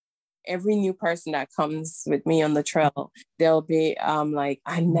every new person that comes with me on the trail, they'll be like,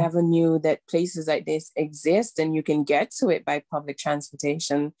 I never knew that places like this exist and you can get to it by public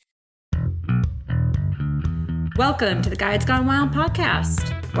transportation. Welcome to the Guides Gone Wild podcast.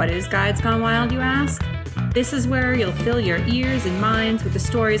 What is Guides Gone Wild, you ask? This is where you'll fill your ears and minds with the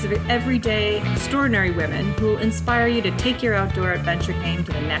stories of everyday, extraordinary women who will inspire you to take your outdoor adventure game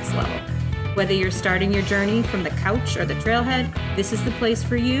to the next level. Whether you're starting your journey from the couch or the trailhead, this is the place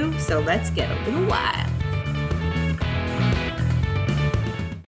for you, so let's get a little wild.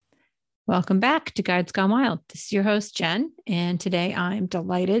 Welcome back to Guides Gone Wild. This is your host, Jen, and today I'm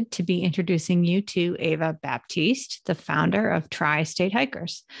delighted to be introducing you to Ava Baptiste, the founder of Tri-State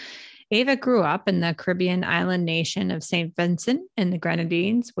Hikers. Ava grew up in the Caribbean island nation of St. Vincent and the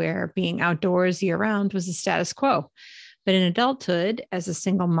Grenadines, where being outdoors year-round was the status quo. But in adulthood, as a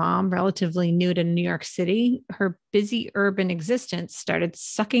single mom, relatively new to New York City, her busy urban existence started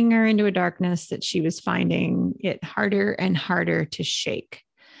sucking her into a darkness that she was finding it harder and harder to shake.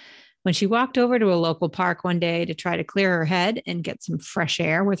 When she walked over to a local park one day to try to clear her head and get some fresh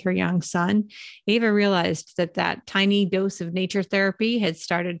air with her young son, Ava realized that tiny dose of nature therapy had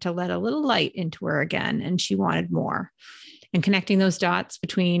started to let a little light into her again, and she wanted more. And connecting those dots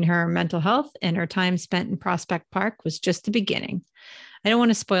between her mental health and her time spent in Prospect Park was just the beginning. I don't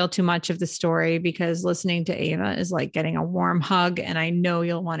want to spoil too much of the story because listening to Ava is like getting a warm hug, and I know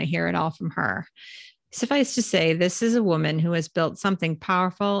you'll want to hear it all from her. Suffice to say, this is a woman who has built something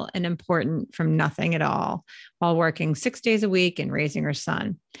powerful and important from nothing at all while working 6 days a week and raising her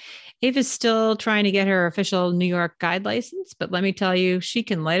son. Ava's still trying to get her official New York guide license, but let me tell you, she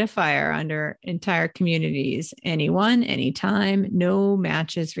can light a fire under entire communities, anyone, anytime, no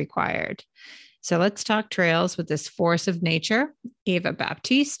matches required. So let's talk trails with this force of nature, Ava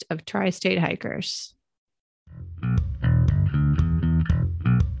Baptiste of Tri-State Hikers.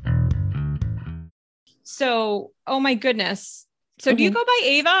 So, oh my goodness. So do you go by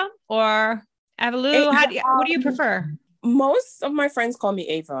Ava or Avalu? What do you prefer? Most of my friends call me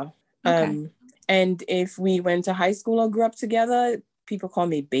Ava. Okay. And if we went to high school or grew up together, people call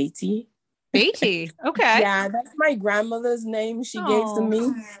me Beatty. Beatty. Okay. Yeah, that's my grandmother's name she gave to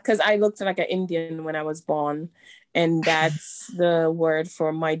me because I looked like an Indian when I was born. And that's the word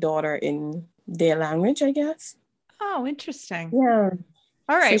for my daughter in their language, I guess. Oh, interesting. Yeah.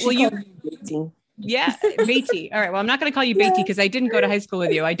 All right. So she called me Beatty. Yeah, Beatty. All right. Well, I'm not going to call you Beatty because I didn't go to high school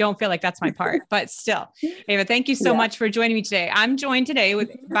with you. I don't feel like that's my part, but still. Ava, thank you so much for joining me today. I'm joined today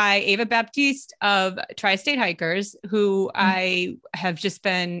by Ava Baptiste of Tri-State Hikers, who I have just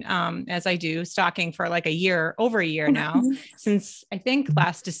been, as I do, stalking for like over a year now, since I think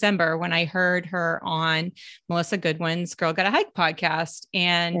last December when I heard her on Melissa Goodwin's Girl Gotta Hike podcast,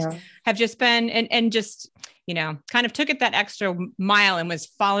 and have just been, and just, you know, kind of took it that extra mile and was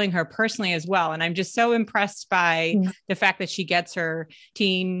following her personally as well. And I'm just so impressed by the fact that she gets her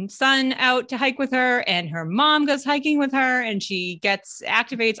teen son out to hike with her, and her mom goes hiking with her, and she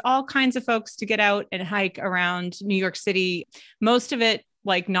activates all kinds of folks to get out and hike around New York City. Most of it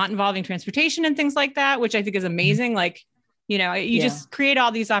like not involving transportation and things like that, which I think is amazing. Like, you know, you just create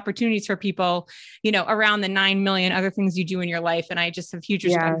all these opportunities for people, you know, around the 9 million other things you do in your life. And I just have huge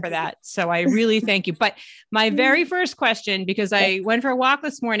respect for that. So I really thank you. But my very first question, because I went for a walk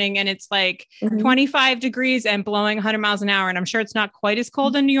this morning and it's like 25 degrees and blowing 100 miles an hour. And I'm sure it's not quite as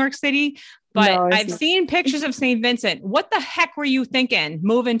cold in New York City, but I've seen pictures of St. Vincent. What the heck were you thinking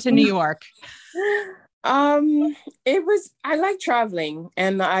moving to New York? I like traveling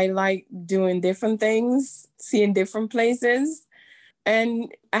and I like doing different things, seeing different places,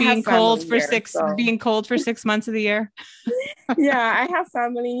 and being cold for 6 months of the year. Yeah, I have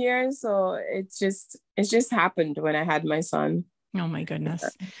family here, so it just happened when I had my son. Oh my goodness.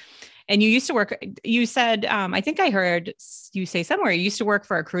 And you used to work, you said, I think I heard you say somewhere you used to work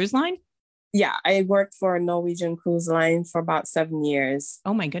for a cruise line. Yeah, I worked for a Norwegian cruise line for about 7 years.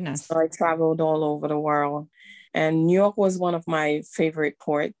 Oh my goodness. So I traveled all over the world, and New York was one of my favorite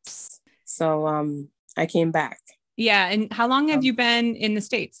ports. So I came back. Yeah. And how long have you been in the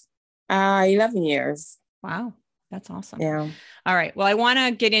States? 11 years. Wow. That's awesome. Yeah. All right. Well, I want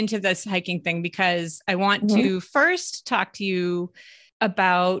to get into this hiking thing because I want to first talk to you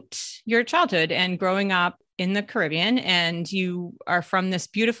about your childhood and growing up in the Caribbean. And you are from this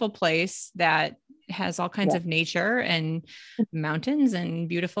beautiful place that has all kinds of nature and mountains and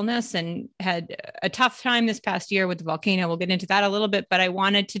beautifulness, and had a tough time this past year with the volcano. We'll get into that a little bit, but I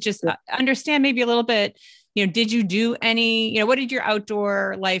wanted to just understand maybe a little bit, you know, did you do any, you know, what did your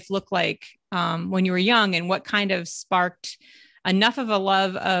outdoor life look like when you were young, and what kind of sparked enough of a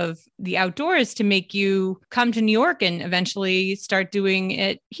love of the outdoors to make you come to New York and eventually start doing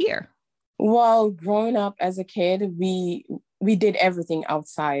it here? Well, growing up as a kid, we did everything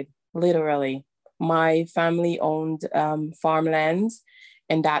outside, literally. My family owned farmlands,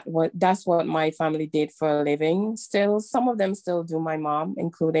 and that's what my family did for a living. Still, some of them still do, my mom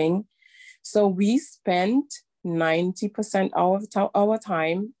including. So we spent 90% of our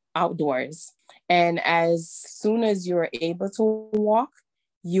time outdoors. And as soon as you're able to walk,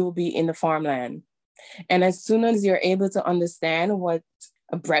 you'll be in the farmland. And as soon as you're able to understand what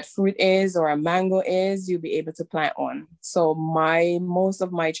a breadfruit is or a mango is, you'll be able to plant one. So most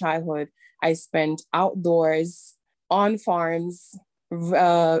of my childhood, I spent outdoors on farms,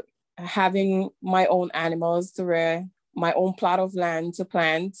 having my own animals to rear, my own plot of land to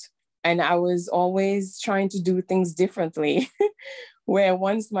plant. And I was always trying to do things differently. Where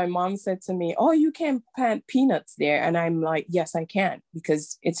once my mom said to me, "Oh, you can plant peanuts there." And I'm like, "Yes, I can,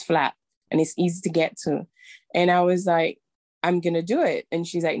 because it's flat and it's easy to get to." And I was like, "I'm going to do it." And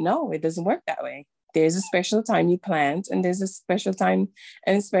she's like, "No, it doesn't work that way. There's a special time you plant, and there's a special time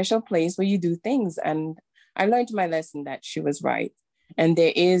and a special place where you do things." And I learned my lesson that she was right. And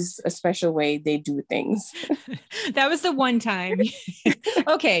there is a special way they do things. That was the one time.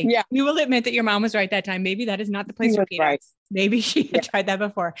 Okay. Yeah. You will admit that your mom was right that time. Maybe that is not the place for peanuts. Right. Maybe she had tried that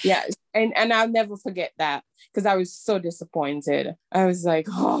before. Yeah. And I'll never forget that, because I was so disappointed. I was like,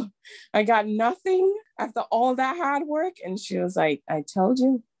 "Oh, I got nothing after all that hard work." And she was like, "I told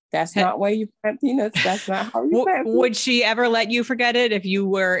you, that's not why you plant peanuts. That's not how you plant peanuts." Would she ever let you forget it if you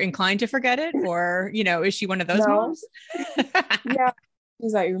were inclined to forget it? Or, is she one of those moms? Yeah.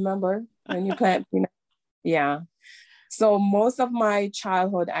 She's like, "Remember when you plant peanuts?" Yeah. So most of my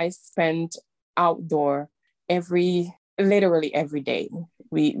childhood, I spent outdoor literally every day.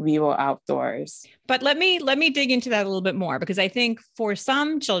 We were outdoors. But let me dig into that a little bit more, because I think for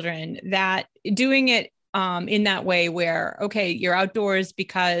some children that doing it in that way where, okay, you're outdoors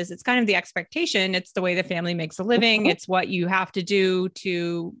because it's kind of the expectation. It's the way the family makes a living. It's what you have to do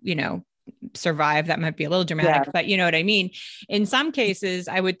to, survive. That might be a little dramatic, but you know what I mean? In some cases,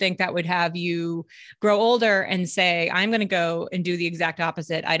 I would think that would have you grow older and say, "I'm going to go and do the exact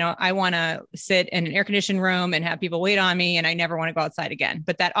opposite. I want to sit in an air conditioned room and have people wait on me. And I never want to go outside again."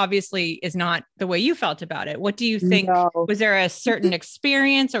 But that obviously is not the way you felt about it. What do you think? No. Was there a certain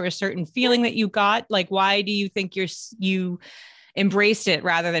experience or a certain feeling that you got? Like, why do you think you embraced it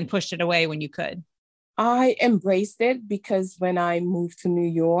rather than pushed it away when you could? I embraced it because when I moved to New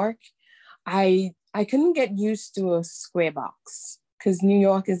York, I couldn't get used to a square box, because New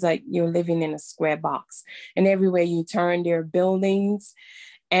York is like you're living in a square box, and everywhere you turn there are buildings.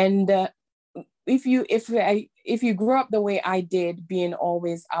 And if you grew up the way I did, being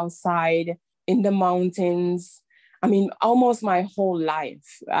always outside in the mountains, I mean, almost my whole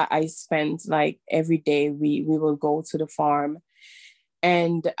life, I spent like every day we will go to the farm.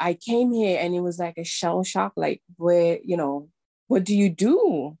 And I came here and it was like a shell shock, like, where, what do you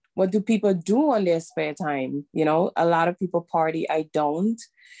do? What do people do on their spare time? A lot of people party. I don't.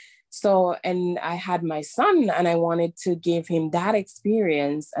 So, and I had my son and I wanted to give him that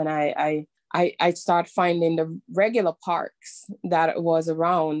experience. And I started finding the regular parks that was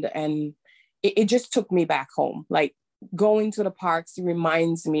around, and it just took me back home. Like, going to the parks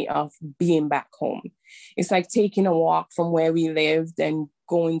reminds me of being back home. It's like taking a walk from where we lived and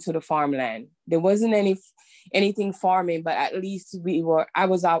going to the farmland. There wasn't anything farming, but at least I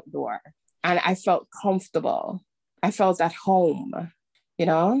was outdoor and I felt comfortable. I felt at home,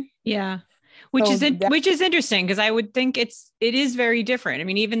 Yeah. Which is interesting, because I would think it is very different. I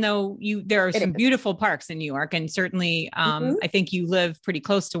mean, even though there are some beautiful parks in New York, and certainly I think you live pretty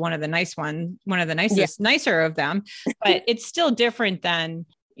close to one of the nicest, nicer of them, but it's still different than,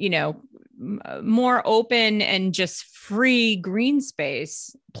 more open and just free green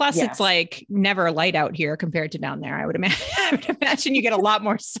space. Plus it's like never light out here compared to down there. I would imagine you get a lot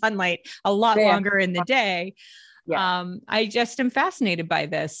more sunlight, a lot longer in the day. Yeah. I just am fascinated by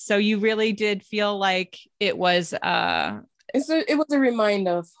this. So you really did feel like it was it was a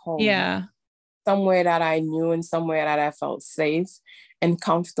reminder of home. Yeah. Somewhere that I knew and somewhere that I felt safe and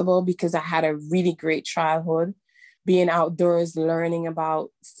comfortable, because I had a really great childhood being outdoors, learning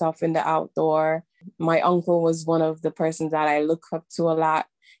about stuff in the outdoor. My uncle was one of the persons that I look up to a lot.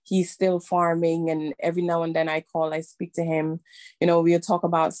 He's still farming, and every now and then I speak to him. We'll talk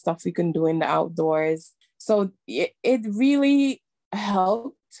about stuff we can do in the outdoors. So it really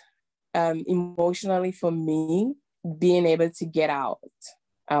helped emotionally for me, being able to get out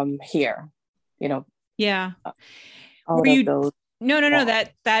here, Yeah. Were you? No.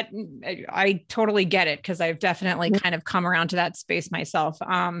 That I totally get it, because I've definitely kind of come around to that space myself.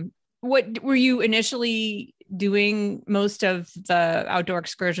 What were you initially doing most of the outdoor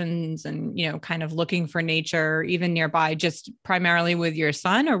excursions and, kind of looking for nature even nearby, just primarily with your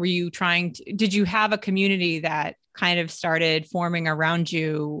son? Or were you did you have a community that kind of started forming around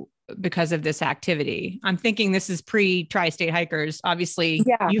you because of this activity? I'm thinking this is pre-Tri-State Hikers. Obviously,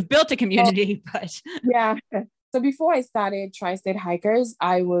 you've built a community, but yeah. So before I started Tri-State Hikers,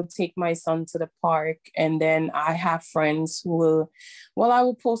 I would take my son to the park, and then I have friends who I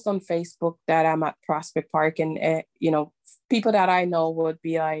will post on Facebook that I'm at Prospect Park, and people that I know would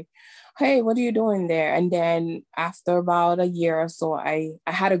be like, "Hey, what are you doing there?" And then after about a year or so, I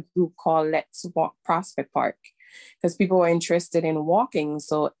had a group called Let's Walk Prospect Park, because people were interested in walking.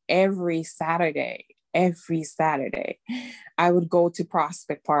 So every Saturday, I would go to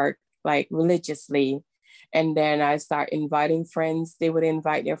Prospect Park like religiously. And then I start inviting friends. They would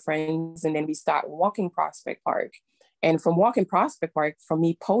invite their friends, and then we start walking Prospect Park. And from walking Prospect Park, from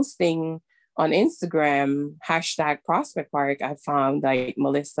me posting on Instagram, #Prospect Park, I found like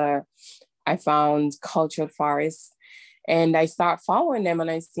Melissa, I found Cultured Forest, and I start following them,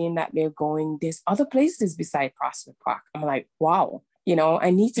 and I seen that they're going, there's other places beside Prospect Park. I'm like, wow,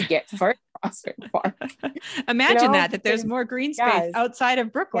 I need to get further Prospect Park. Imagine that there's more green space outside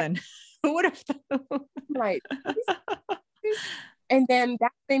of Brooklyn. Yeah. Who would have thought? Like, and then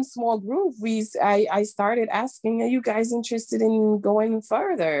that same small group, I started asking, are you guys interested in going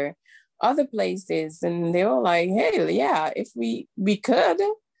further, other places? And they were like, hey, yeah, if we could,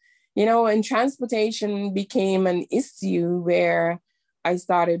 and transportation became an issue where I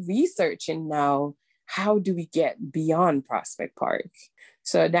started researching now, how do we get beyond Prospect Park?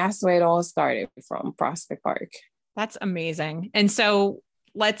 So that's where it all started, from Prospect Park. That's amazing. And so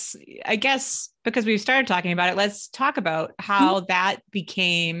I guess, because we've started talking about it, let's talk about how that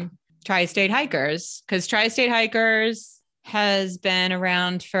became Tri-State Hikers, because Tri-State Hikers has been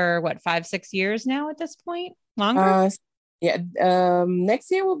around for 5-6 years now at this point? Longer?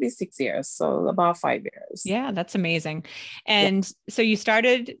 Next year will be 6 years. So about 5 years. Yeah, that's amazing. And so you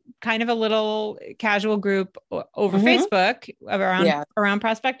started kind of a little casual group over Facebook around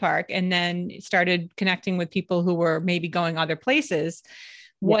Prospect Park, and then started connecting with people who were maybe going other places.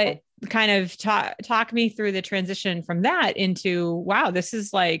 What kind of talk me through the transition from that into, wow, this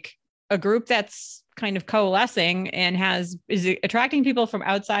is like a group that's kind of coalescing and is attracting people from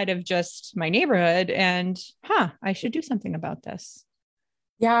outside of just my neighborhood, and I should do something about this.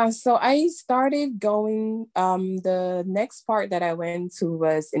 Yeah, so I started going, the next part that I went to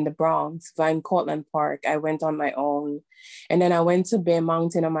was in the Bronx, Vine Cortlandt Park. I went on my own, and then I went to Bear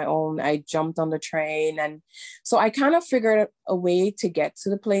Mountain on my own. I jumped on the train. And so I kind of figured a way to get to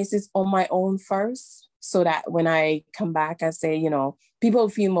the places on my own first, so that when I come back, I say, people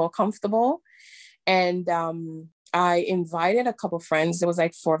feel more comfortable. And I invited a couple of friends. There was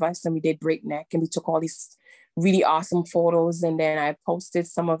like 4 of us, and we did Breakneck, and we took all these really awesome photos. And then I posted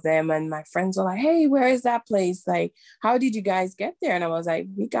some of them, and my friends were like, hey, where is that place? Like, how did you guys get there? And I was like,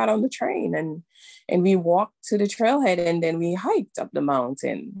 we got on the train and we walked to the trailhead, and then we hiked up the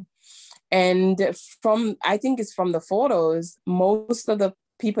mountain. And I think it's from the photos, most of the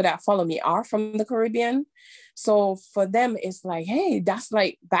people that follow me are from the Caribbean. So for them, it's like, hey, that's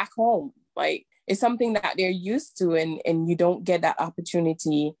like back home. Like, it's something that they're used to, and you don't get that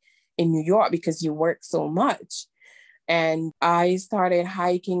opportunity in New York because you work so much. And I started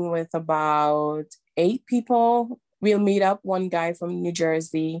hiking with about 8 people. We'll meet up, one guy from New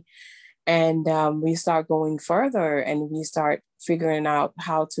Jersey, and we start going further, and we start figuring out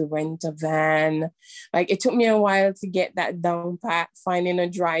how to rent a van. Like, it took me a while to get that down pat, finding a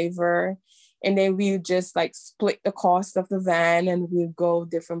driver. And then we just like split the cost of the van, and we'll go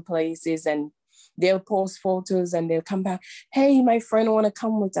different places, and they'll post photos, and they'll come back, hey, my friend want to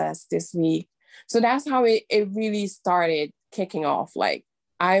come with us this week. So that's how it really started kicking off. Like,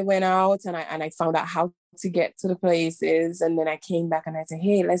 I went out and I found out how to get to the places, and then I came back and I said,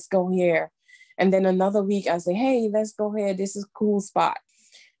 hey, let's go here. And then another week I say, hey, let's go here, this is a cool spot.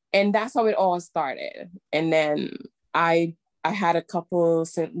 And that's how it all started. And then I had a couple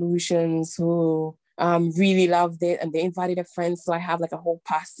St. Lucians who really loved it, and they invited their friends. So I have like a whole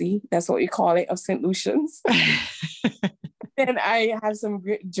posse, that's what we call it, of St. Lucians. And I have some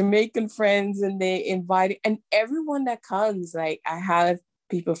Jamaican friends, and they invited, and everyone that comes, like, I have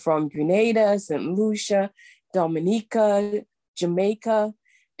people from Grenada, St. Lucia, Dominica, Jamaica,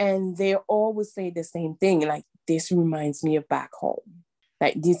 and they always say the same thing, like, this reminds me of back home,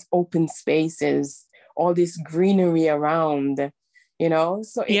 like these open spaces, all this greenery around,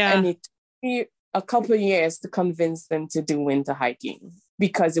 So and it took me a couple of years to convince them to do winter hiking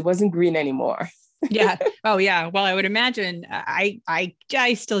because it wasn't green anymore. Yeah. Oh, yeah. Well, I would imagine I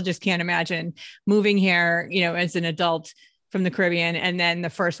still just can't imagine moving here, as an adult from the Caribbean, and then the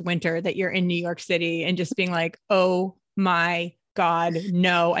first winter that you're in New York City and just being like, oh my God,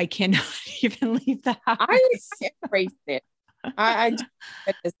 no, I cannot even leave the I house. embraced it. I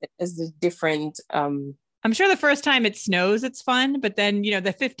just as a different. I'm sure the first time it snows, it's fun, but then,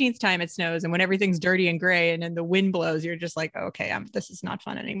 the 15th time it snows and when everything's dirty and gray and then the wind blows, you're just like, okay, this is not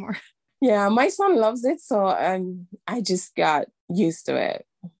fun anymore. Yeah, my son loves it, so I just got used to it.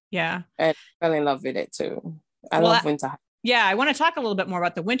 Yeah. And fell in love with it too. I Well, love winter. yeah, I want to talk a little bit more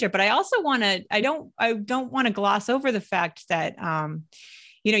about the winter, but I also want to, I don't want to gloss over the fact that,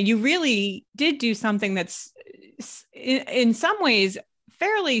 you really did do something that's in some ways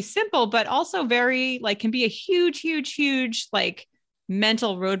fairly simple, but also very like can be a huge, huge, huge like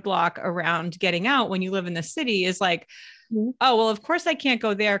mental roadblock around getting out when you live in the city is like, oh, well, of course I can't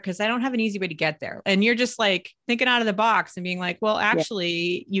go there because I don't have an easy way to get there. And you're just like thinking out of the box and being like, well,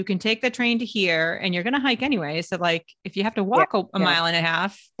 actually, you can take the train to here and you're going to hike anyway. So, like, if you have to walk a mile and a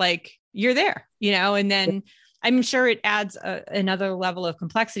half, like, you're there, and then I'm sure it adds another level of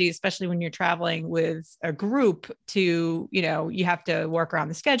complexity, especially when you're traveling with a group to, you have to work around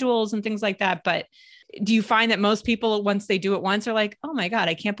the schedules and things like that. But do you find that most people, once they do it once, are like, oh my God,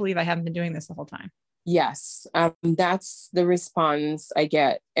 I can't believe I haven't been doing this the whole time? Yes, that's the response I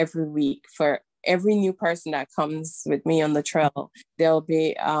get every week for every new person that comes with me on the trail. They'll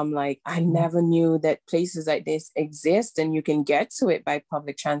be like, I never knew that places like this exist and you can get to it by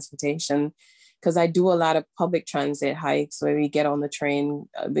public transportation. Because I do a lot of public transit hikes where we get on the train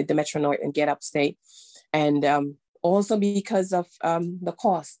with the Metro North and get upstate. And also because of the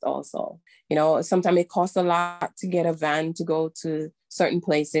cost also. Sometimes it costs a lot to get a van to go to certain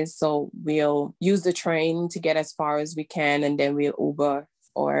places. So we'll use the train to get as far as we can, and then we'll Uber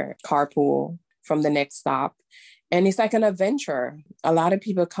or carpool from the next stop. And it's like an adventure. A lot of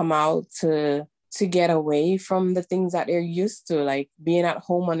people come out to get away from the things that they're used to, like being at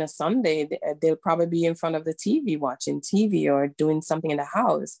home on a Sunday. They'll probably be in front of the TV, watching TV or doing something in the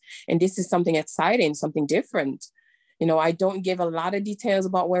house. And this is something exciting, something different. I don't give a lot of details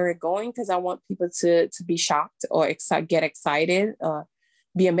about where we're going because I want people to be shocked or get excited,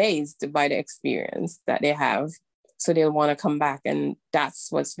 be amazed by the experience that they have. So they'll want to come back. And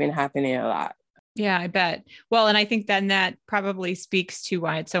that's what's been happening a lot. Yeah, I bet. Well, and I think then that probably speaks to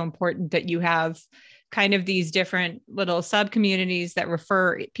why it's so important that you have kind of these different little sub communities that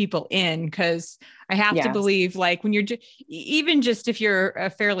refer people in. Because I have to believe, like, when you're even just if you're a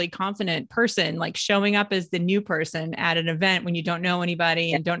fairly confident person, like showing up as the new person at an event when you don't know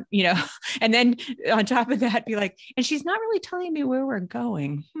anybody and don't, and then on top of that, be like, and she's not really telling me where we're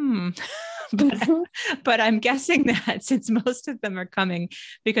going. But I'm guessing that since most of them are coming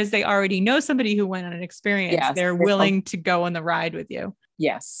because they already know somebody who went on an experience, they're willing to go on the ride with you.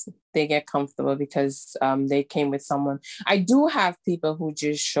 Yes, they get comfortable because they came with someone. I do have people who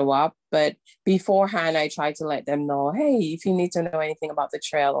just show up, but beforehand, I try to let them know, hey, if you need to know anything about the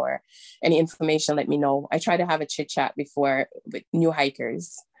trail or any information, let me know. I try to have a chit chat before with new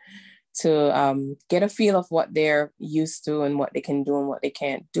hikers to get a feel of what they're used to and what they can do and what they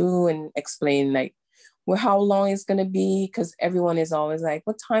can't do, and explain like how long it's going to be, because everyone is always like,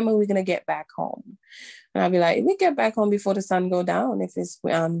 what time are we going to get back home? And I'll be like, we get back home before the sun go down if it's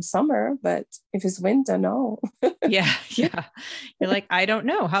summer, but if it's winter, no. Yeah. You're like, I don't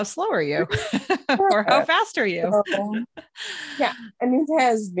know. How slow are you? Or how fast are you? Yeah. And it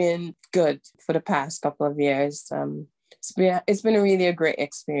has been good for the past couple of years. It's been really a great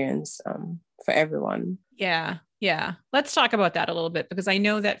experience for everyone. Yeah. Let's talk about that a little bit, because I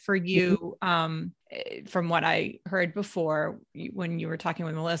know that for you, from what I heard before when you were talking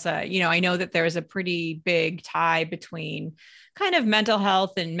with Melissa, I know that there's a pretty big tie between kind of mental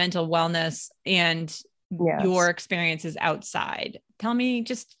health and mental wellness and your experiences outside. Tell me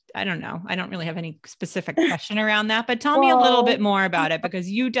I don't know. I don't really have any specific question around that, but tell me a little bit more about it, because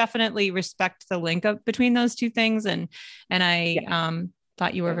you definitely respect the link up between those two things. And I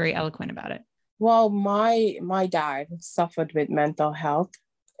thought you were very eloquent about it. Well, my dad suffered with mental health,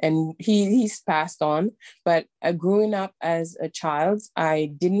 and he's passed on. But growing up as a child,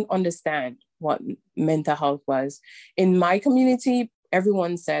 I didn't understand what mental health was. In my community,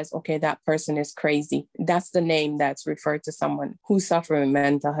 everyone says, okay, that person is crazy. That's the name that's referred to someone who's suffering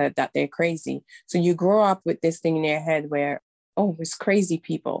mental health, that they're crazy. So you grow up with this thing in your head where, oh, it's crazy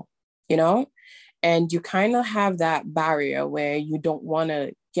people, and you kind of have that barrier where you don't want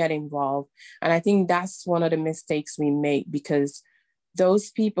to get involved. And I think that's one of the mistakes we make, because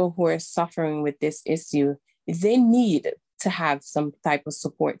those people who are suffering with this issue, they need to have some type of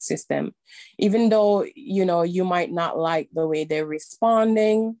support system. Even though, you might not like the way they're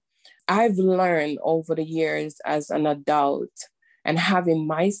responding, I've learned over the years as an adult and having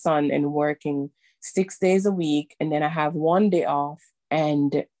my son and working 6 days a week, and then I have one day off,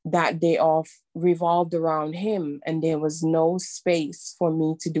 and that day off revolved around him, and there was no space for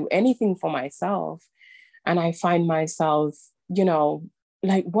me to do anything for myself. And I find myself,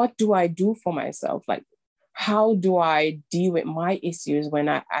 like, what do I do for myself? Like, how do I deal with my issues when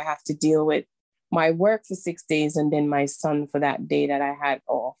I have to deal with my work for 6 days and then my son for that day that I had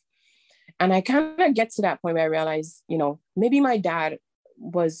off? And I kind of get to that point where I realized, maybe my dad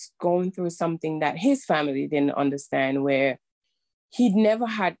was going through something that his family didn't understand, where he'd never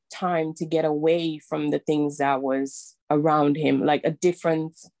had time to get away from the things that was around him, like a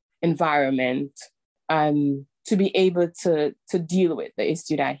different environment, to be able to deal with the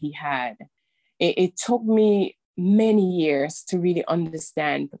issue that he had. It took me many years to really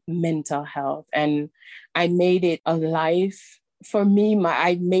understand mental health. And I made it a life for me.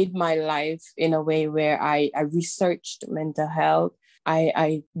 I made my life in a way where I researched mental health.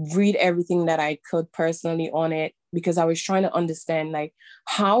 I read everything that I could personally on it, because I was trying to understand, like,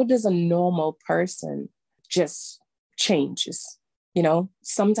 how does a normal person just changes?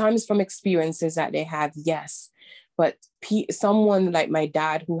 Sometimes from experiences that they have, yes. But someone like my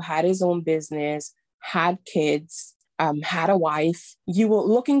dad, who had his own business, had kids, had a wife, you will,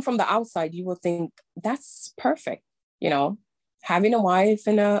 looking from the outside, you will think that's perfect. Having a wife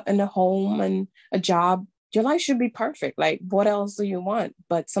and a home and a job, your life should be perfect. Like, what else do you want?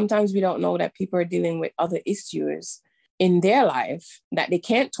 But sometimes we don't know that people are dealing with other issues in their life that they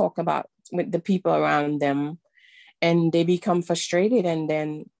can't talk about with the people around them. And they become frustrated. And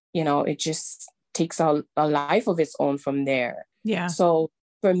then, it just takes a life of its own from there. Yeah. So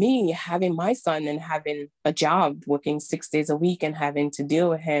for me, having my son and having a job, working 6 days a week and having to deal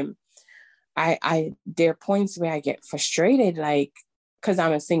with him, there are points where I get frustrated, like, because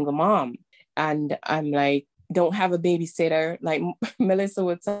I'm a single mom and I'm like, don't have a babysitter. Like Melissa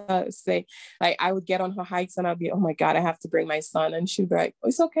would say, like, I would get on her hikes and I'd be, oh my God, I have to bring my son. And she'd be like, oh,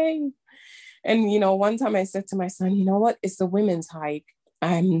 it's okay. And, one time I said to my son, you know what? It's the women's hike.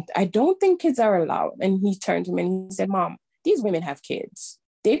 I don't think kids are allowed. And he turned to me and he said, Mom, these women have kids.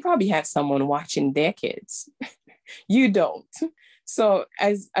 They probably have someone watching their kids. You don't. So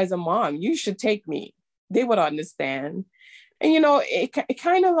as a mom, you should take me. They would understand. And, it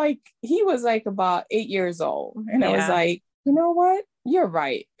kind of like, he was like about 8 years old. And I was like, you know what? You're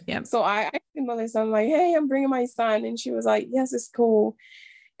right. Yeah. So I asked Melissa, I'm like, hey, I'm bringing my son. And she was like, yes, it's cool.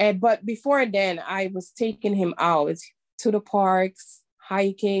 But before then, I was taking him out to the parks,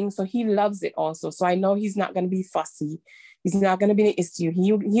 hiking. So he loves it also. So I know he's not going to be fussy. He's not going to be an issue.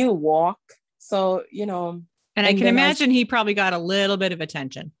 He'll walk. So, And I can imagine he probably got a little bit of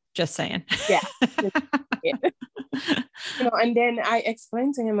attention, just saying. Yeah. Yeah. And then I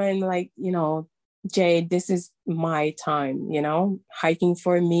explained to him, and like, Jay, this is my time, hiking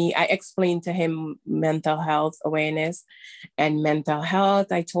for me. I explained to him mental health awareness and mental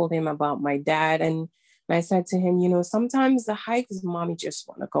health. I told him about my dad. And I said to him, sometimes the hikes, mommy just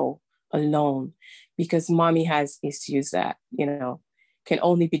want to go alone because mommy has issues that, can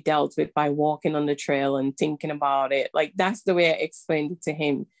only be dealt with by walking on the trail and thinking about it. Like, that's the way I explained it to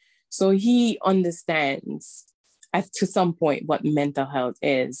him. So he understands to some point what mental health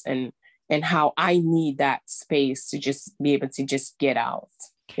is and how I need that space to just be able to just get out,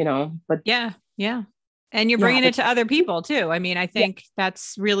 but yeah. And you're bringing it to other people too. I mean, I think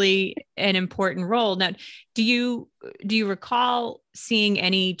that's really an important role. Now, do you recall seeing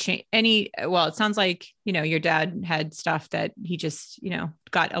well, it sounds like, your dad had stuff that he just,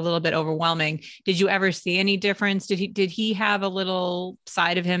 got a little bit overwhelming. Did you ever see any difference? Did he have a little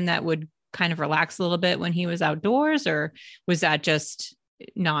side of him that would kind of relax a little bit when he was outdoors, or was that just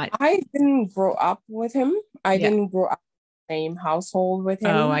not? I didn't grow up with him. I didn't grow up in the same household with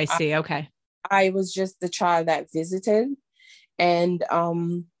him. Oh, I see. Okay. I was just the child that visited. And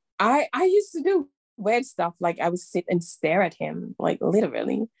I used to do weird stuff. Like, I would sit and stare at him, like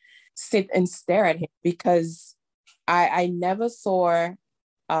literally sit and stare at him, because I never saw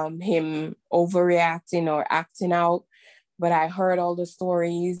him overreacting or acting out. But I heard all the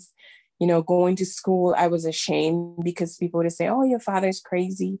stories, going to school. I was ashamed because people would say, oh, your father's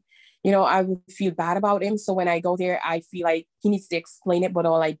crazy. I would feel bad about him. So when I go there, I feel like he needs to explain it. But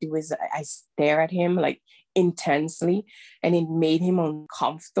all I do is I stare at him like intensely, and it made him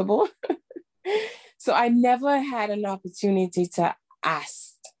uncomfortable. So I never had an opportunity to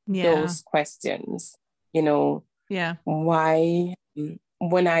ask those questions, Yeah. Why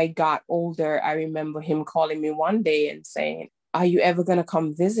when I got older, I remember him calling me one day and saying, "Are you ever going to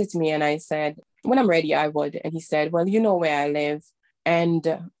come visit me?" And I said, "When I'm ready, I would." And he said, "Well, you know where I live." And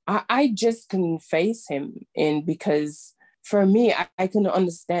I just couldn't face him in, because for me, I couldn't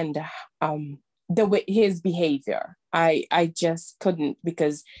understand the way his behavior. I just couldn't,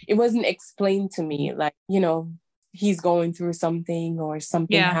 because it wasn't explained to me, like, he's going through something or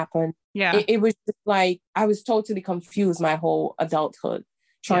something happened. Yeah. It was just like, I was totally confused my whole adulthood,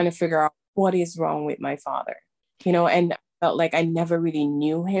 trying to figure out what is wrong with my father, and I felt like I never really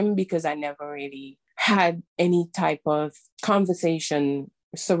knew him, because I never really had any type of conversation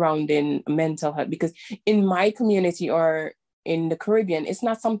surrounding mental health, because in my community or in the Caribbean, it's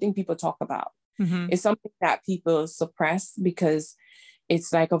not something people talk about. Mm-hmm. It's something that people suppress, because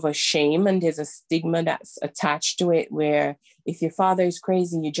it's like of a shame, and there's a stigma that's attached to it, where if your father is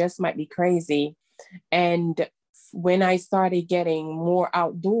crazy, you just might be crazy. And when I started getting more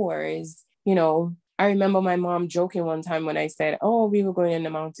outdoors, I remember my mom joking one time when I said, "Oh, we were going in the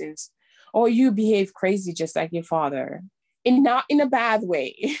mountains. Oh, you behave crazy just like your father." And not in a bad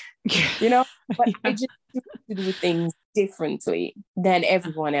way, but I just choose to do things differently than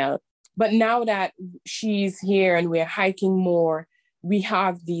everyone else. But now that she's here and we're hiking more, we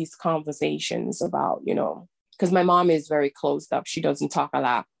have these conversations about, because my mom is very closed up. She doesn't talk a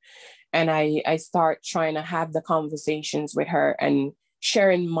lot. And I start trying to have the conversations with her and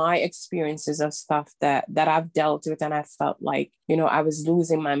sharing my experiences of stuff that I've dealt with. And I felt like, I was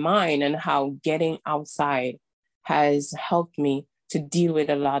losing my mind, and how getting outside has helped me to deal with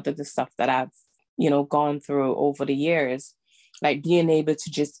a lot of the stuff that I've, gone through over the years, like being able to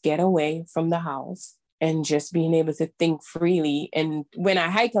just get away from the house and just being able to think freely. And when I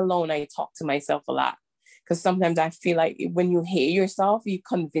hike alone, I talk to myself a lot, because sometimes I feel like when you hear yourself, you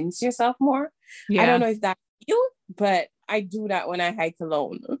convince yourself more. Yeah. I don't know if that's you, but I do that when I hike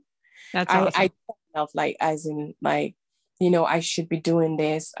alone. That's awesome. I tell myself, like, as in, like, I should be doing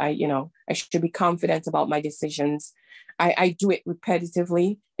this. I should be confident about my decisions. I do it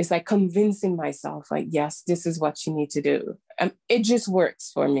repetitively. It's like convincing myself, like, yes, this is what you need to do. It just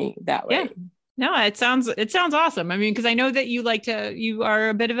works for me that way. Yeah. No, it sounds awesome. I mean, because I know that you are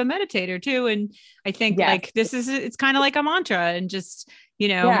a bit of a meditator too. And I think like it's kind of like a mantra, and just,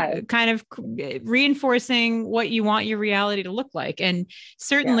 kind of reinforcing what you want your reality to look like. And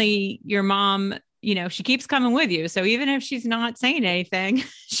certainly your mom, she keeps coming with you. So even if she's not saying anything,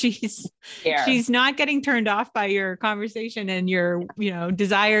 she's not getting turned off by your conversation and your,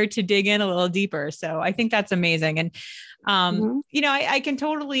 desire to dig in a little deeper. So I think that's amazing. And, I can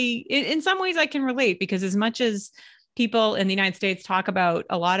totally, in some ways I can relate, because as much as people in the United States talk about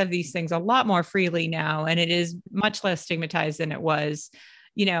a lot of these things a lot more freely now, and it is much less stigmatized than it was,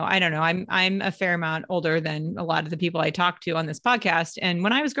 I don't know. I'm a fair amount older than a lot of the people I talk to on this podcast. And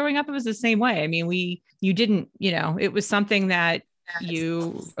when I was growing up, it was the same way. I mean, you didn't, it was something that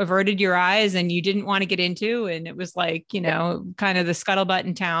you averted your eyes and you didn't want to get into. And it was like, kind of the scuttlebutt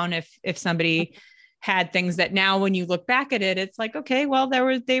in town. If somebody had things that now, when you look back at it, it's like, okay, well,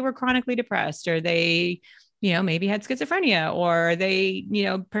 they were chronically depressed, or they, maybe had schizophrenia, or they,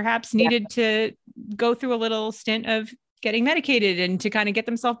 perhaps needed to go through a little stint of getting medicated and to kind of get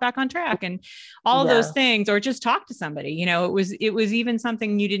themselves back on track, and all of those things, or just talk to somebody. It was even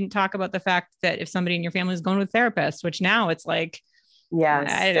something you didn't talk about, the fact that if somebody in your family is going to a therapist, which now it's like,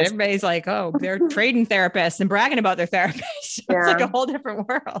 everybody's like, oh, they're trading therapists and bragging about their therapists. It's like a whole different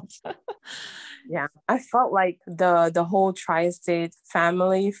world. Yeah, I felt like the whole tri-state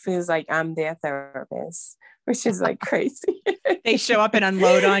family feels like I'm their therapist, which is like crazy. They show up and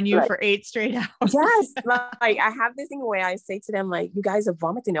unload on you for 8 straight hours. Yes, like I have this thing where I say to them, like, you guys are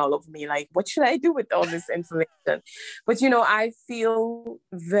vomiting all over me. Like, what should I do with all this information? But I feel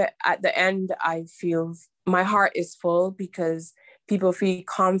that at the end, I feel my heart is full, because people feel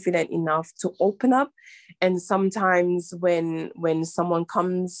confident enough to open up. And sometimes when someone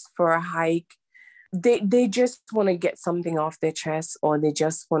comes for a hike, they just want to get something off their chest, or they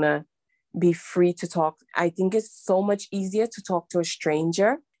just want to be free to talk. I think it's so much easier to talk to a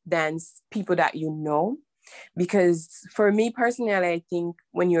stranger than people that you know. Because for me personally, I think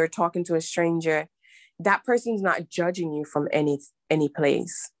when you're talking to a stranger, that person's not judging you from any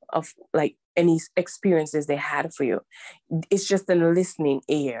place of like any experiences they had for you. It's just a listening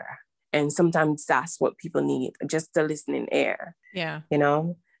ear. And sometimes that's what people need, just a listening ear. Yeah.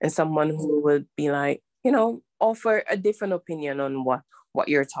 And someone who would be like, offer a different opinion on what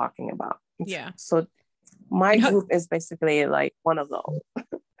you're talking about. Yeah. So my group is basically like one of those.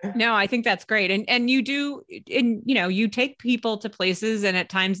 No, I think that's great. And you do, and you take people to places, and at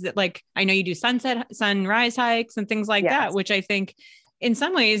times that, like, I know you do sunrise hikes and things like that, which I think in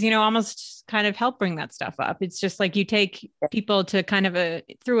some ways, almost kind of help bring that stuff up. It's just like you take people to kind of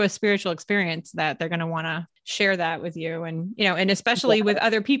through a spiritual experience that they're going to want to share that with you. And, and especially with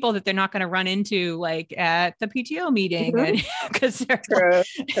other people that they're not going to run into like at the PTO meeting and because they're true.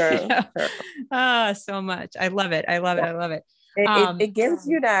 So much. I love it. I love it. It gives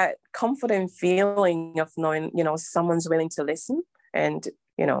you that comforting feeling of knowing, someone's willing to listen and,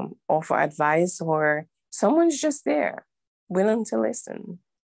 offer advice, or someone's just there willing to listen.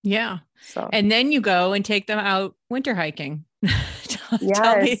 Yeah. So, and then you go and take them out winter hiking.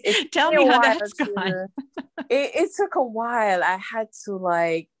 Tell me how that's gone. It took a while. I had to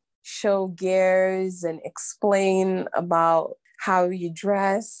like show gears and explain about how you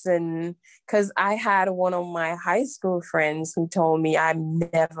dress, and because I had one of my high school friends who told me I'm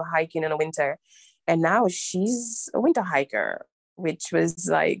never hiking in the winter, and now she's a winter hiker, which was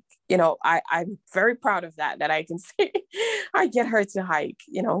like, I'm very proud of that I can say I get her to hike,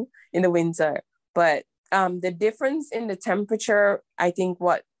 in the winter. But the difference in the temperature, I think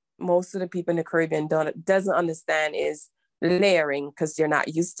what most of the people in the Caribbean doesn't understand is layering, because they're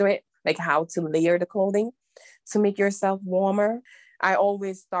not used to it, like how to layer the clothing to make yourself warmer. I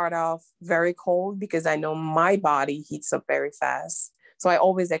always start off very cold because I know my body heats up very fast. So I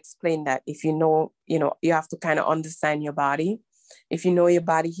always explain that if you have to kind of understand your body. If you know your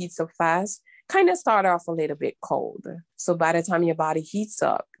body heats up fast, kind of start off a little bit cold. So by the time your body heats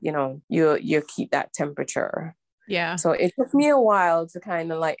up, you keep that temperature. Yeah. So it took me a while to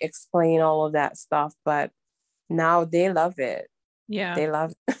kind of like explain all of that stuff, but now they love it. Yeah. They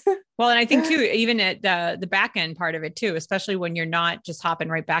love it. Well, and I think too, even at the back end part of it too, especially when you're not just hopping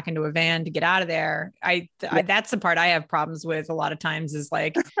right back into a van to get out of there. That's the part I have problems with a lot of times, is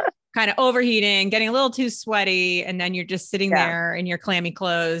like kind of overheating, getting a little too sweaty. And then you're just sitting there in your clammy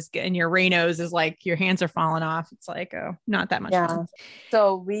clothes and your Raynos is like, your hands are falling off. It's like, oh, not that much fun.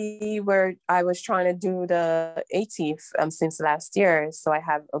 So I was trying to do the ATIF since last year. So I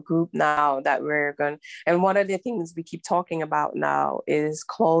have a group now that we're going, and one of the things we keep talking about now is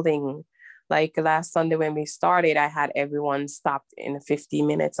clothing. Like last Sunday when we started, I had everyone stopped in 50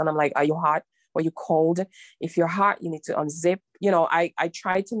 minutes and I'm like, are you hot? Are you cold? If you're hot, you need to unzip. I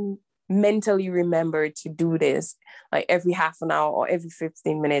try to mentally remember to do this. Like every half an hour or every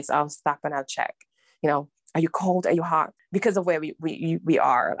 15 minutes, I'll stop and I'll check. Are you cold? Are you hot? Because of where we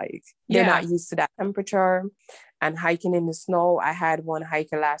are. Like they're not used to that temperature. And hiking in the snow. I had one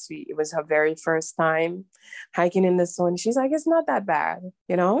hiker last week. It was her very first time hiking in the snow. And she's like, it's not that bad,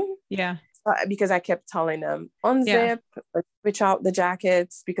 Yeah. Because I kept telling them unzip, switch out the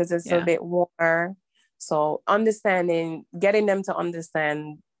jackets because it's a bit warmer. So getting them to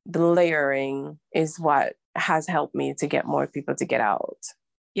understand the layering is what has helped me to get more people to get out.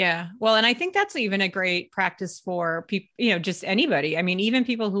 Yeah. Well, and I think that's even a great practice for people, just anybody. I mean, even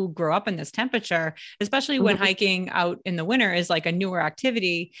people who grow up in this temperature, especially when hiking out in the winter is like a newer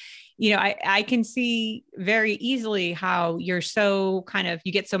activity. I can see very easily how you're so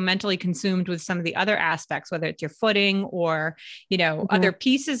you get so mentally consumed with some of the other aspects, whether it's your footing or, other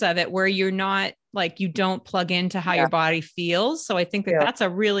pieces of it where you're not like, you don't plug into how your body feels. So I think that's a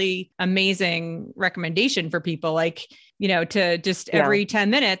really amazing recommendation for people, like, to just every 10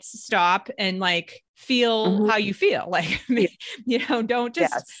 minutes stop and like feel how you feel. Like, don't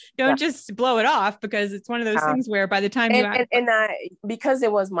just blow it off, because it's one of those things where by the time because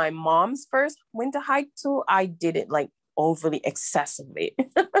it was my mom's first winter hike too, I did it like overly excessively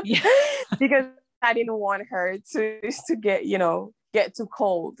because I didn't want her to get too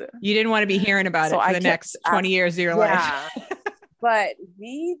cold. You didn't want to be hearing about it for the next 20 years of your life. But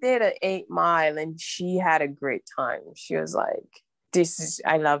we did an 8 mile and she had a great time. She was like,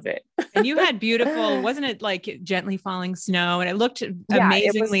 I love it. And you had beautiful, wasn't it like gently falling snow? And it looked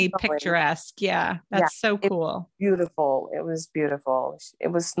amazingly picturesque. Yeah. That's so cool. Beautiful. It was beautiful. It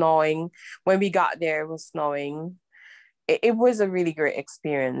was snowing. When we got there, it was snowing. It was a really great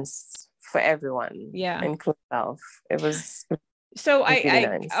experience for everyone. Yeah. Including myself. It was. So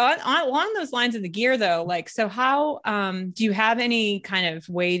along those lines of the gear though, like, so how, do you have any kind of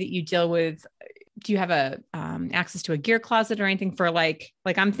way that you deal with, do you have access to a gear closet or anything for like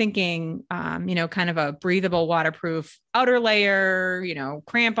I'm thinking, kind of a breathable, waterproof outer layer,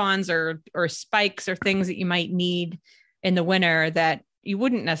 crampons or spikes or things that you might need in the winter that you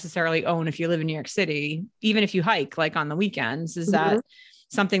wouldn't necessarily own if you live in New York City, even if you hike like on the weekends. Is that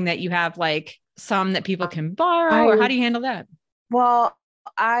something that you have like some that people can borrow or how do you handle that? Well,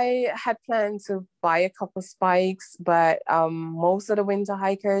 I had planned to buy a couple spikes, but most of the winter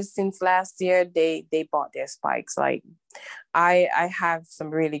hikers since last year, they bought their spikes. Like I have some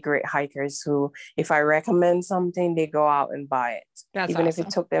really great hikers who, if I recommend something, they go out and buy it, That's even if awesome.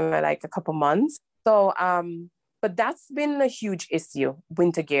 it took them like a couple months. So but that's been a huge issue,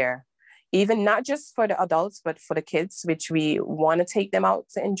 winter gear. Even not just for the adults, but for the kids, which we want to take them out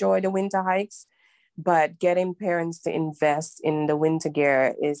to enjoy the winter hikes. But getting parents to invest in the winter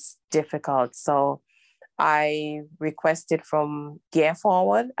gear is difficult. So I requested from Gear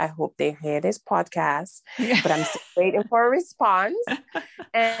Forward. I hope they hear this podcast, Yeah. but I'm still waiting for a response.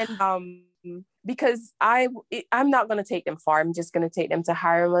 And because I'm not going to take them far. I'm just going to take them to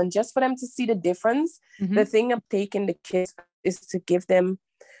Harriman just for them to see the difference. Mm-hmm. The thing of taking the kids is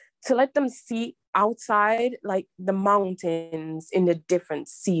to let them see outside, like the mountains in the different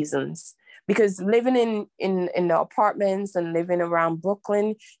seasons. Because living in the apartments and living around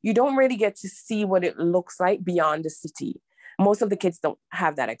Brooklyn, you don't really get to see what it looks like beyond the city. Most of the kids don't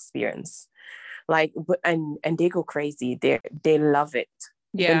have that experience. Like, and they go crazy. They love it.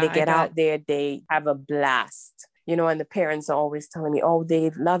 When Yeah, they I get bet. out there, they have a blast. And the parents are always telling me, oh, they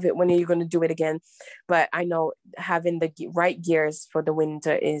love it. When are you going to do it again? But I know having the right gears for the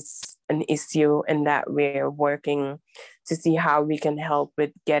winter is an issue, and that we're working to see how we can help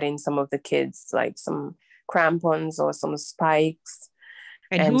with getting some of the kids, like some crampons or some spikes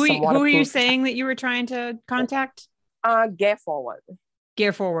And and some who are you waterproof. saying that you were trying to contact? Gear Forward.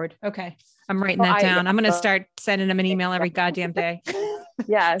 Gear Forward. Okay. I'm writing So that yeah, down. I'm going to start sending them an email every goddamn day.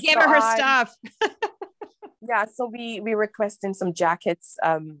 yeah. Give So her her stuff. yeah, so we requesting some jackets.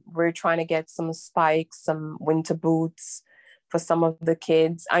 We're trying to get some spikes, some winter boots for some of the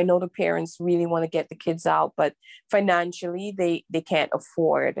kids. I know the parents really want to get the kids out, but financially they can't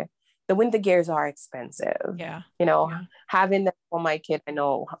afford. The winter gears are expensive. Yeah. Having them for my kid, I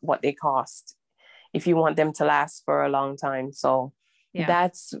know what they cost if you want them to last for a long time. So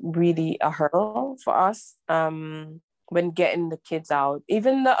that's really a hurdle for us. When getting the kids out,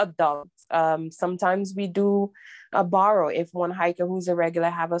 even the adults. Sometimes we do a borrow. If one hiker who's a regular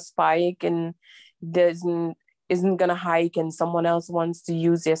have a spike and isn't gonna hike, and someone else wants to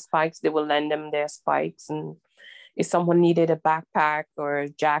use their spikes, they will lend them their spikes. And if someone needed a backpack or a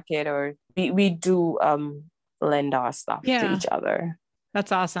jacket, or we do lend our stuff to each other.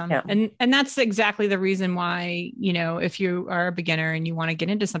 That's awesome. Yeah. And that's exactly the reason why, if you are a beginner and you want to get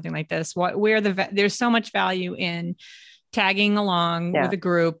into something like this, there's so much value in tagging along with a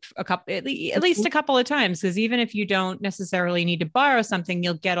group at least a couple of times. Because even if you don't necessarily need to borrow something,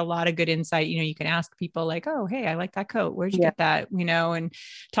 you'll get a lot of good insight. You can ask people like, oh, hey, I like that coat. Where'd you get that? And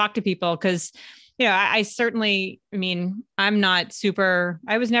talk to people. Cause I certainly, I was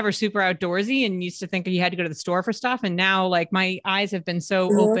never super outdoorsy and used to think you had to go to the store for stuff. And now like my eyes have been so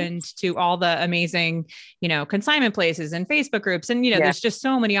opened to all the amazing, consignment places and Facebook groups. And, there's just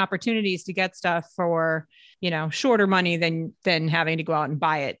so many opportunities to get stuff for, shorter money than having to go out and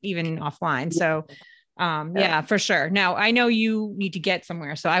buy it even offline. So for sure. Now I know you need to get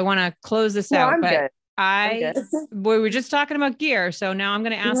somewhere, so I want to close this out, I'm but good. we were just talking about gear. So now I'm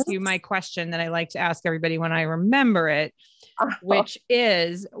going to ask you my question that I like to ask everybody when I remember it, which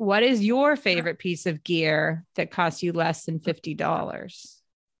is, what is your favorite piece of gear that costs you less than $50?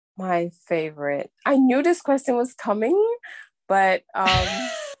 My favorite. I knew this question was coming, but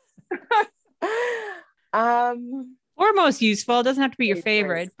or most useful. It doesn't have to be your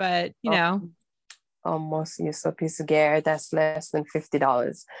favorite, but most useful piece of gear that's less than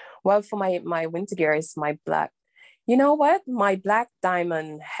 $50. Well, for my winter gear is my black. You know what? My black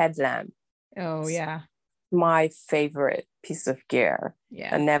diamond headlamp. Oh yeah. My favorite piece of gear.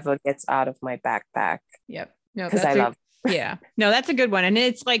 Yeah. And never gets out of my backpack. Yep. No, because I love it. Yeah. No, that's a good one. And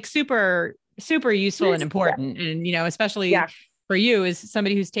it's like super, super useful and important. And, especially for you as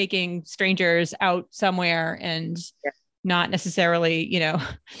somebody who's taking strangers out somewhere and not necessarily,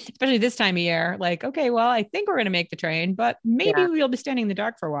 especially this time of year, like, okay, well, I think we're going to make the train, but maybe we'll be standing in the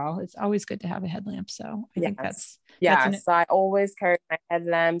dark for a while. It's always good to have a headlamp. So I think that's so I always carry my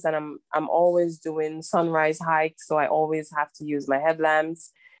headlamps, and I'm always doing sunrise hikes. So I always have to use my headlamps,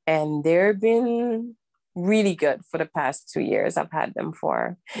 and they've been really good for the past 2 years. I've had them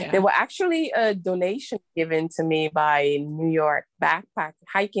for. They were actually a donation given to me by New York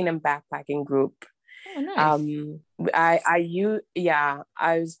hiking and backpacking group. Oh, nice.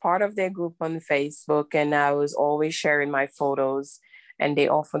 I was part of their group on Facebook, and I was always sharing my photos, and they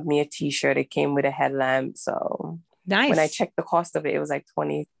offered me a t-shirt. It came with a headlamp. So nice. When I checked the cost of it, it was like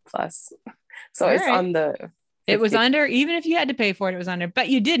 20 plus. So it's under 50. It was under, even if you had to pay for it, it was under, but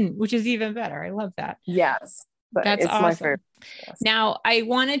you didn't, which is even better. I love that. Yes. but That's it's my awesome. favorite. Yes. Now, I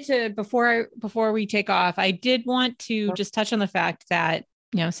wanted to, before we take off, I did want to just touch on the fact that,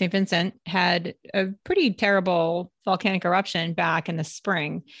 St. Vincent had a pretty terrible volcanic eruption back in the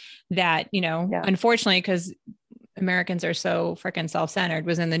spring that, unfortunately, because Americans are so freaking self-centered,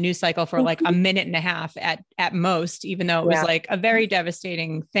 was in the news cycle for like a minute and a half at most, even though it was like a very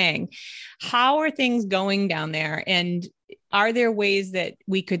devastating thing. How are things going down there? And are there ways that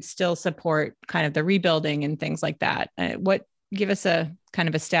we could still support kind of the rebuilding and things like that? Give us a kind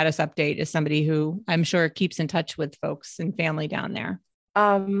of a status update as somebody who I'm sure keeps in touch with folks and family down there.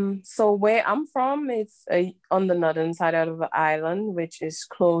 So where I'm from, it's on the northern side of the island, which is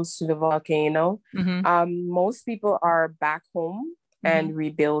close to the volcano. Most people are back home and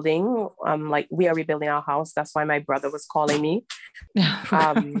rebuilding. Like we are rebuilding our house. That's why my brother was calling me.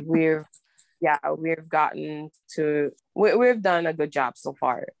 We've done a good job so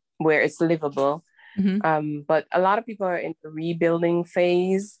far where it's livable. But a lot of people are in the rebuilding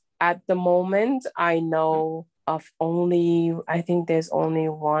phase at the moment. I know of I think there's only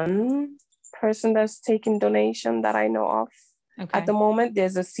one person that's taking donation that I know of. At the moment.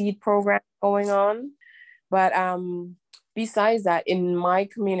 There's a seed program going on. But besides that, in my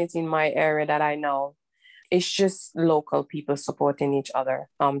community, in my area that I know, it's just local people supporting each other,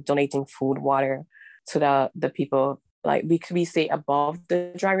 donating food, water to the people. Like we say above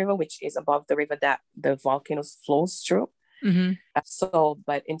the dry river, which is above the river that the volcano flows through. So,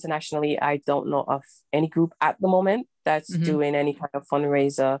 but internationally, I don't know of any group at the moment that's doing any kind of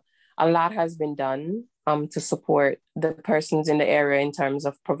fundraiser. A lot has been done to support the persons in the area in terms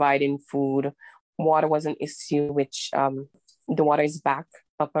of providing food. Water was an issue, which the water is back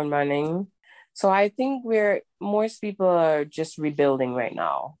up and running. So I think most people are just rebuilding right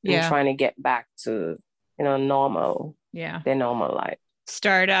now and trying to get back to, normal, their normal life.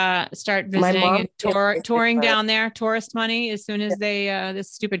 Start visiting and touring down there, tourist money, as soon as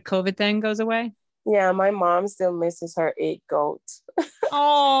this stupid COVID thing goes away. Yeah, my mom still misses her 8 goats.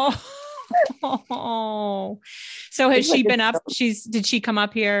 Oh, so has she been up? Did she come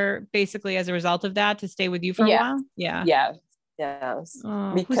up here basically as a result of that to stay with you for a while? Yeah. Yes.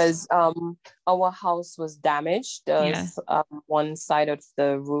 Because our house was damaged. One side of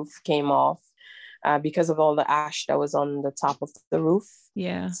the roof came off. Because of all the ash that was on the top of the roof.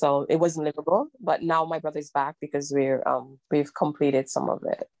 Yeah. So it wasn't livable. But now my brother's back because we've completed some of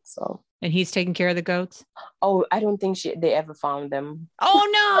it. So. And he's taking care of the goats? Oh, I don't think they ever found them. Oh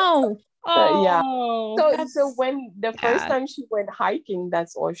no. Oh. So when the first time she went hiking,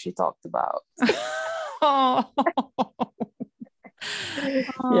 that's all she talked about. Oh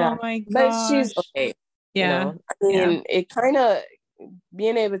my gosh. But she's okay. Yeah. I mean, it kind of,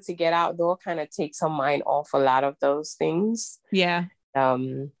 being able to get outdoor kind of takes her mind off a lot of those things. Yeah.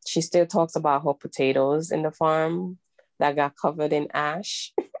 She still talks about her potatoes in the farm that got covered in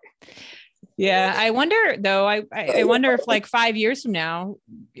ash. Yeah. I wonder though, I wonder if like 5 years from now,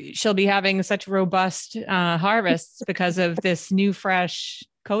 she'll be having such robust harvests because of this new fresh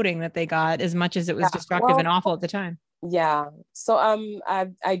coating that they got, as much as it was destructive and awful at the time. Yeah. So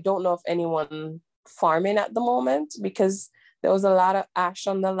I don't know if anyone farming at the moment because there was a lot of ash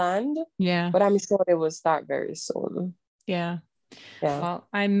on the land. Yeah. But I'm sure they will start very soon. Yeah. Well,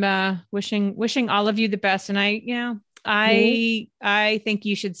 I'm wishing all of you the best. And I think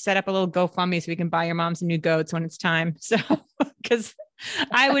you should set up a little GoFundMe so we can buy your mom some new goats when it's time. So, because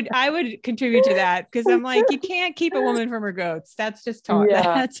I would contribute to that, because I'm like, you can't keep a woman from her goats. That's just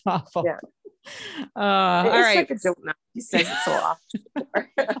that's awful. Yeah. All right. Like a joke now. He says it so often.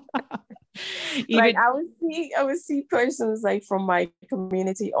 Like I would see persons like from my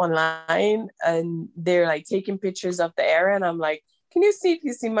community online, and they're like taking pictures of the area, and I'm like, can you see if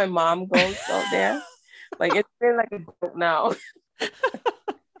you see my mom goats out there? Like it's been like a joke now.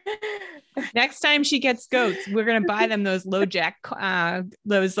 Next time she gets goats, we're gonna buy them those LoJack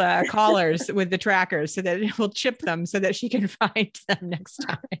collars with the trackers, so that it will chip them so that she can find them next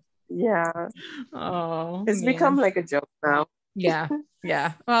time. Yeah. Oh, it's become like a joke now. Yeah.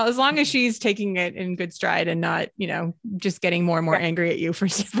 Yeah. Well, as long as she's taking it in good stride and not, just getting more and more angry at you for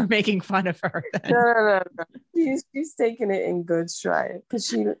making fun of her. Then. No. She's taking it in good stride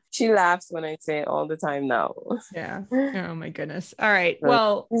because she laughs when I say it all the time now. Yeah. Oh my goodness. All right.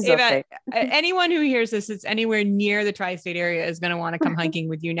 Well, Ava, anyone who hears this is anywhere near the tri-state area is going to want to come hiking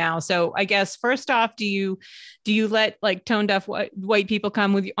with you now. So I guess first off, do you let like tone deaf white people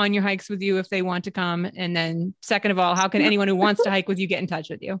come on your hikes with you if they want to come? And then second of all, how can anyone who wants to hike with you get in touch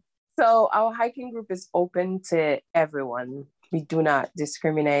with you? So our hiking group is open to everyone. We do not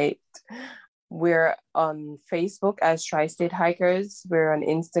discriminate. We're on Facebook as Tri-State Hikers. We're on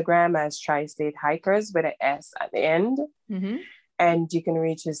Instagram as Tri-State Hikers with an S at the end. Mm-hmm. And you can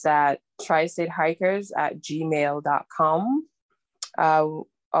reach us at tristatehikers@gmail.com.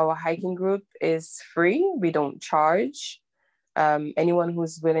 Our hiking group is free. We don't charge. Anyone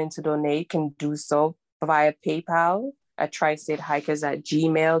who's willing to donate can do so via PayPal at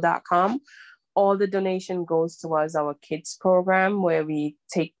tristatehikers@gmail.com. All the donation goes towards our kids program, where we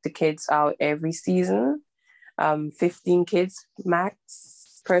take the kids out every season, 15 kids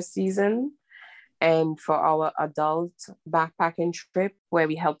max per season. And for our adult backpacking trip, where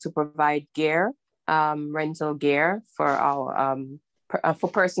we help to provide gear, rental gear for our for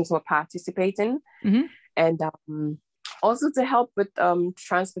persons who are participating, Mm-hmm. and also to help with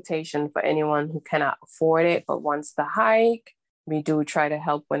transportation for anyone who cannot afford it but wants to hike. We do try to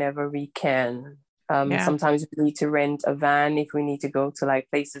help whenever we can. Sometimes we need to rent a van if we need to go to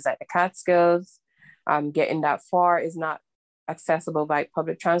like places like the Catskills. Getting that far is not accessible by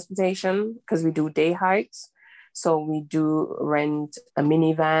public transportation because we do day hikes. So we do rent a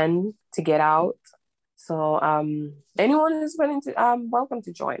minivan to get out. So anyone is willing to welcome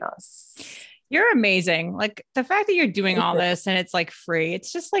to join us. You're amazing. Like the fact that you're doing all this and it's like free,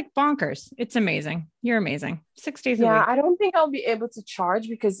 it's just like bonkers. It's amazing. You're amazing. 6 days a week. I don't think I'll be able to charge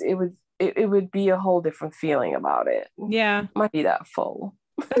because it would be a whole different feeling about it. Yeah. Might be that full.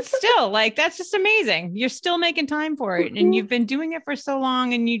 But still, like, that's just amazing. You're still making time for it. And you've been doing it for so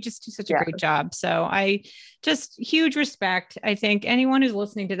long and you just do such a great job. So I just huge respect. I think anyone who's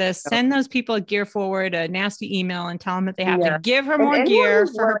listening to this, send those people a Gear Forward, a nasty email and tell them that they have to give her more gear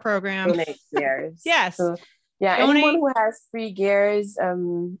for her program. Yes. So, anyone who has free gears,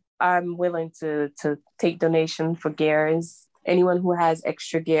 I'm willing to take donation for gears. Anyone who has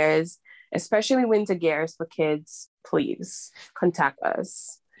extra gears, especially winter gears for kids, please contact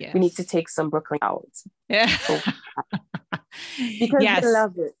us. Yes. We need to take some Brooklyn out. Yeah. Because they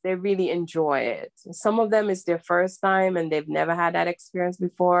love it. They really enjoy it. Some of them is their first time and they've never had that experience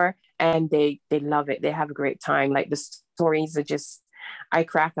before. And they love it. They have a great time. Like the stories are just, I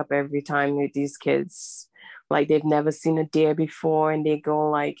crack up every time with these kids. Like they've never seen a deer before and they go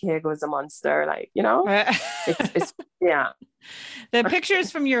like, here goes a monster. Like, it's The pictures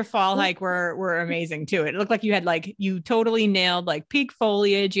from your fall hike were amazing too. It looked like you totally nailed like peak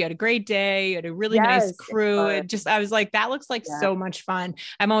foliage. You had a great day. You had a really nice crew. I was like, that looks like so much fun.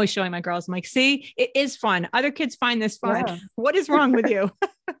 I'm always showing my girls. I'm like, see, it is fun. Other kids find this fun. Yeah. What is wrong with you?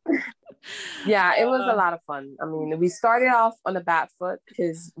 It was a lot of fun. I mean, we started off on a bad foot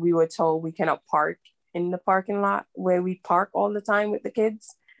because we were told we cannot park in the parking lot where we park all the time with the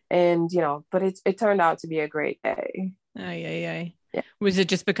kids. And, but it turned out to be a great day. Yeah. Was it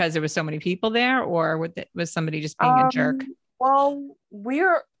just because there was so many people there or was somebody just being a jerk? Well,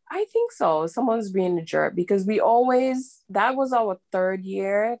 I think so. Someone's being a jerk because that was our third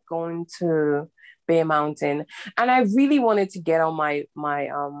year going to Bear Mountain. And I really wanted to get on my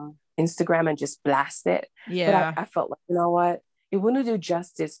Instagram and just blast it. Yeah. But I felt like, you know what? It wouldn't do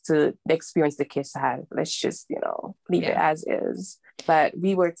justice to the experience the kids had. Let's just, leave it as is. But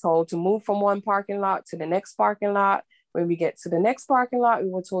we were told to move from one parking lot to the next parking lot. When we get to the next parking lot, we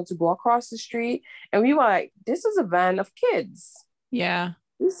were told to go across the street. And we were like, this is a van of kids. Yeah.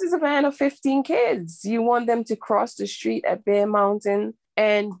 This is a van of 15 kids. You want them to cross the street at Bear Mountain.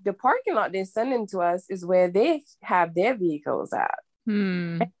 And the parking lot they're sending to us is where they have their vehicles at.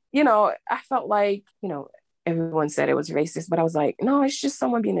 And, I felt like, everyone said it was racist, but I was like, no, it's just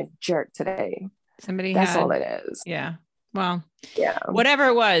someone being a jerk today. That's all it is. Yeah. Well, whatever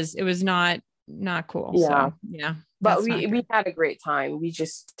it was not cool. Yeah. So, yeah. But we had a great time. We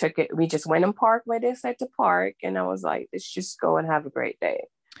just took it. We just went and parked where they said to park. And I was like, let's just go and have a great day.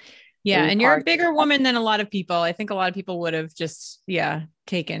 Yeah. And you're a bigger woman than a lot of people. I think a lot of people would have just,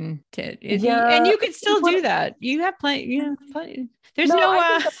 taken to it. Yeah. And you could still do that. You have plenty, There's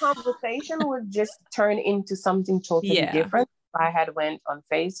I think the conversation would just turn into something totally different. I had went on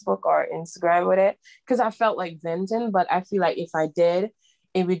Facebook or Instagram with it because I felt like venting, but I feel like if I did,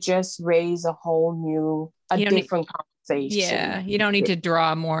 it would just raise a whole new, different conversation. Yeah, you don't need to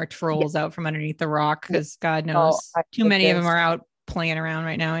draw more trolls out from underneath the rock because God knows too many of them are out playing around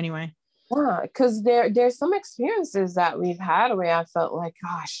right now anyway. Yeah, because there's some experiences that we've had where I felt like,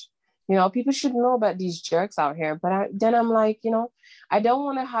 gosh, people should know about these jerks out here. But then I'm like, I don't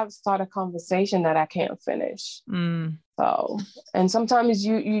want to start a conversation that I can't finish. So, and sometimes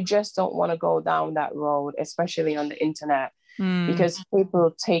you just don't want to go down that road, especially on the internet, because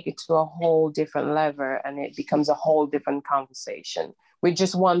people take it to a whole different level and it becomes a whole different conversation with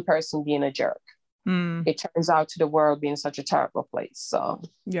just one person being a jerk. It turns out to the world being such a terrible place. So,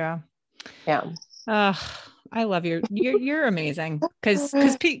 yeah. Yeah. I love you. You're amazing. Cause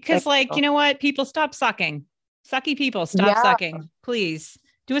like, you. you know what? People stop sucking. Sucky people stop Yeah. sucking. Please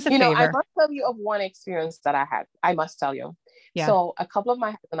do us a I favor. must tell you of one experience that I had. I must tell you. Yeah. So a couple of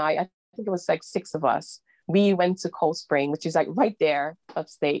my husband and I think it was like 6 of us. We went to Cold Spring, which is like right there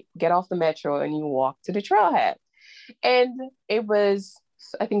upstate. Get off the metro and you walk to the trailhead. And it was,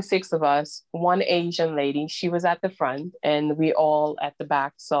 I think, 6 of us. One Asian lady, she was at the front, and we all at the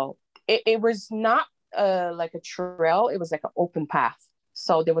back. So it was not like a trail; it was like an open path.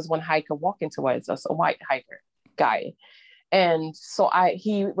 So there was one hiker walking towards us, a white hiker guy, and so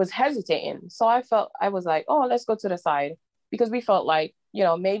he was hesitating. So I was like, oh, let's go to the side, because we felt like,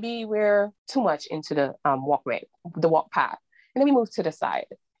 maybe we're too much into the walkway, the walk path. And then we moved to the side.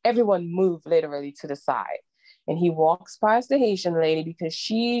 Everyone moved literally to the side. And he walks past the Haitian lady because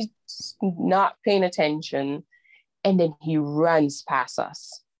she's not paying attention. And then he runs past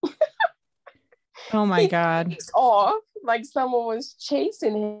us. Oh my God. He takes off like someone was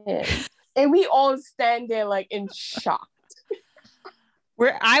chasing him. And we all stand there like in shock.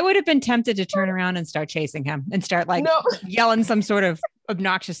 Where I would have been tempted to turn around and start chasing him and start like yelling some sort of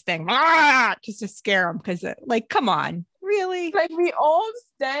obnoxious thing, just to scare him. Because like, come on, really? Like we all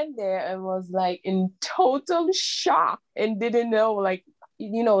stand there and was like in total shock and didn't know, like,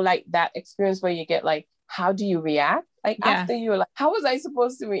 like that experience where you get like, how do you react? Like after you're like, how was I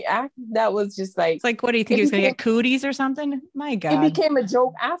supposed to react? That was just like, it's like, what do you think he was going to get cooties or something? My God. It became a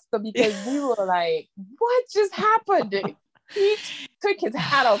joke after, because we were like, what just happened? He took his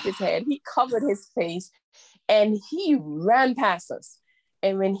hat off his head. He covered his face and he ran past us.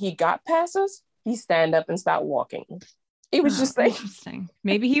 And when he got past us, he stand up and start walking. It was just like, interesting.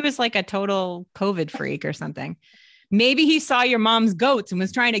 Maybe he was like a total COVID freak or something. Maybe he saw your mom's goats and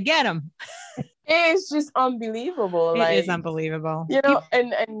was trying to get them. It's just unbelievable. It is unbelievable.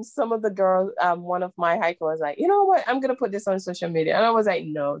 And some of the girls, one of my hikers was like, you know what? I'm going to put this on social media. And I was like,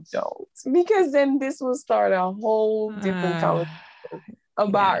 no, don't. Because then this will start a whole different conversation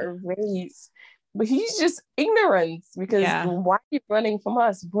about race. But he's just ignorant, because why are you running from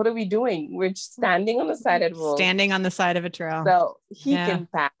us? What are we doing? We're standing on the side of the road. Standing on the side of a trail. So he can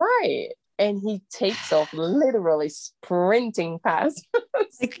pass. Right. And he takes off, literally sprinting past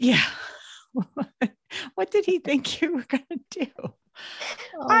us. Like, what did he think you were going to do?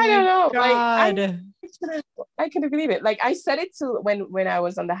 I don't know. God. Like, I couldn't believe it. Like I said it to when I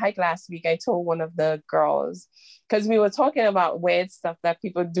was on the hike last week, I told one of the girls, because we were talking about weird stuff that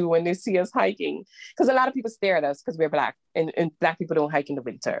people do when they see us hiking. Because a lot of people stare at us because we're Black, and Black people don't hike in the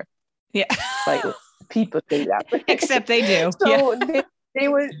winter. Yeah. Like people think that. Except they do. So they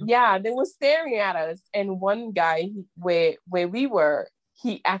were staring at us. And one guy where we were,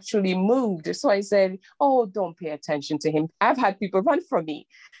 he actually moved. So I said, oh, don't pay attention to him. I've had people run from me.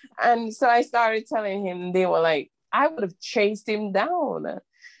 And so I started telling him, they were like, I would have chased him down. I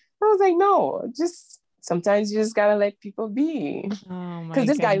was like, no, just sometimes you just gotta let people be. Because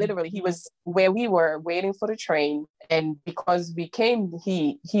this guy, literally, he was where we were waiting for the train. And because we came,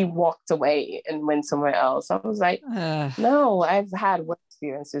 he walked away and went somewhere else. I was like, no, I've had worse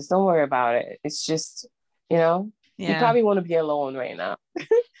experiences. Don't worry about it. It's just, you probably want to be alone right now.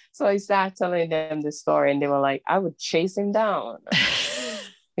 So I started telling them the story, and they were like, I would chase him down.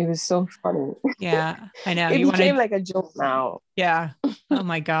 It was so funny. Yeah, I know. It became like a joke now. Yeah. Oh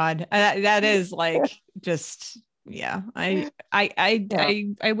my God. That is like, just, I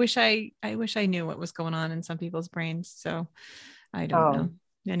wish I knew what was going on in some people's brains. So I don't know.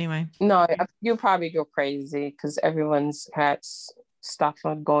 Anyway. No, you probably go crazy because everyone's had stuff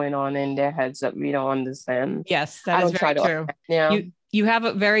going on in their heads that we don't understand. Yes, that is very true. You have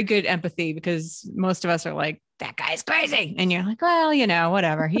a very good empathy, because most of us are like, that guy's crazy. And you're like, well,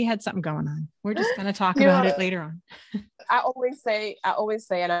 whatever. He had something going on. We're just going to talk about it later on. I always say,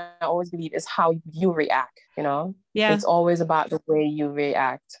 and I always believe, is how you react, Yeah. It's always about the way you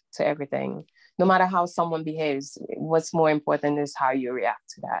react to everything. No matter how someone behaves, what's more important is how you react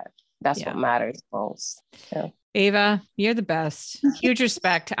to that. That's what matters most. Yeah. Ava, you're the best. Huge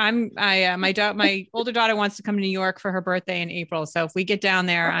respect. My older daughter wants to come to New York for her birthday in April. So if we get down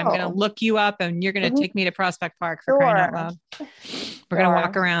there, I'm going to look you up, and you're going to take me to Prospect Park, for crying out loud. We're going to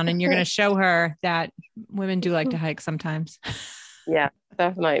walk around, and you're going to show her that women do like to hike sometimes. Yeah,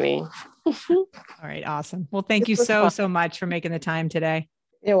 definitely. All right. Awesome. Well, thank you so much for making the time today.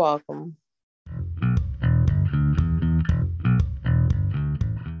 You're welcome.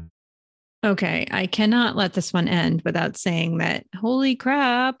 Okay, I cannot let this one end without saying that, holy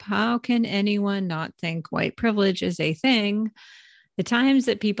crap, how can anyone not think white privilege is a thing? The times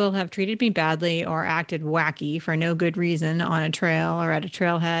that people have treated me badly or acted wacky for no good reason on a trail or at a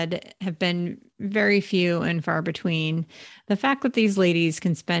trailhead have been very few and far between. The fact that these ladies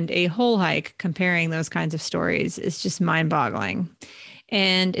can spend a whole hike comparing those kinds of stories is just mind boggling.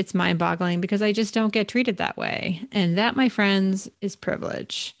 And it's mind boggling because I just don't get treated that way. And that, my friends, is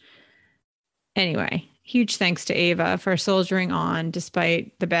privilege. Anyway, huge thanks to Ava for soldiering on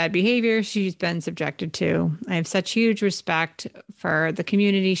despite the bad behavior she's been subjected to. I have such huge respect for the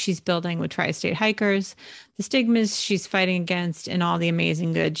community she's building with Tri State Hikers, the stigmas she's fighting against, and all the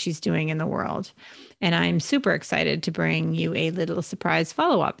amazing good she's doing in the world. And I'm super excited to bring you a little surprise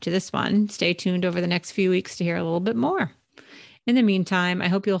follow up to this one. Stay tuned over the next few weeks to hear a little bit more. In the meantime, I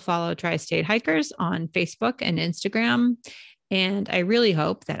hope you'll follow Tri State Hikers on Facebook and Instagram. And I really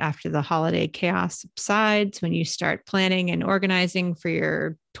hope that after the holiday chaos subsides, when you start planning and organizing for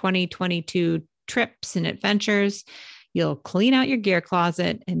your 2022 trips and adventures, you'll clean out your gear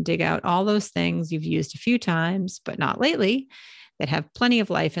closet and dig out all those things you've used a few times, but not lately, that have plenty of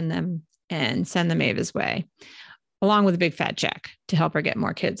life in them and send them Ava's way, along with a big fat check to help her get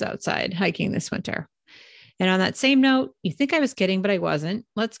more kids outside hiking this winter. And on that same note, you think I was kidding, but I wasn't.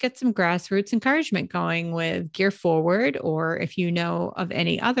 Let's get some grassroots encouragement going with Gear Forward, or if you know of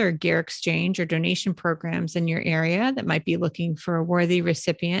any other gear exchange or donation programs in your area that might be looking for a worthy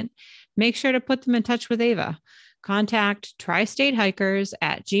recipient, make sure to put them in touch with Ava. Contact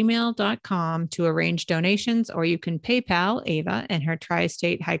tristatehikers@gmail.com to arrange donations, or you can PayPal Ava and her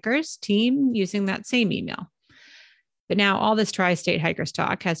Tri-State Hikers team using that same email. But now all this Tri-State Hikers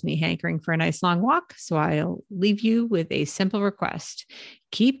talk has me hankering for a nice long walk, so I'll leave you with a simple request.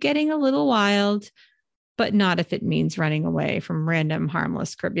 Keep getting a little wild, but not if it means running away from random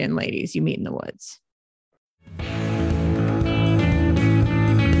harmless Caribbean ladies you meet in the woods.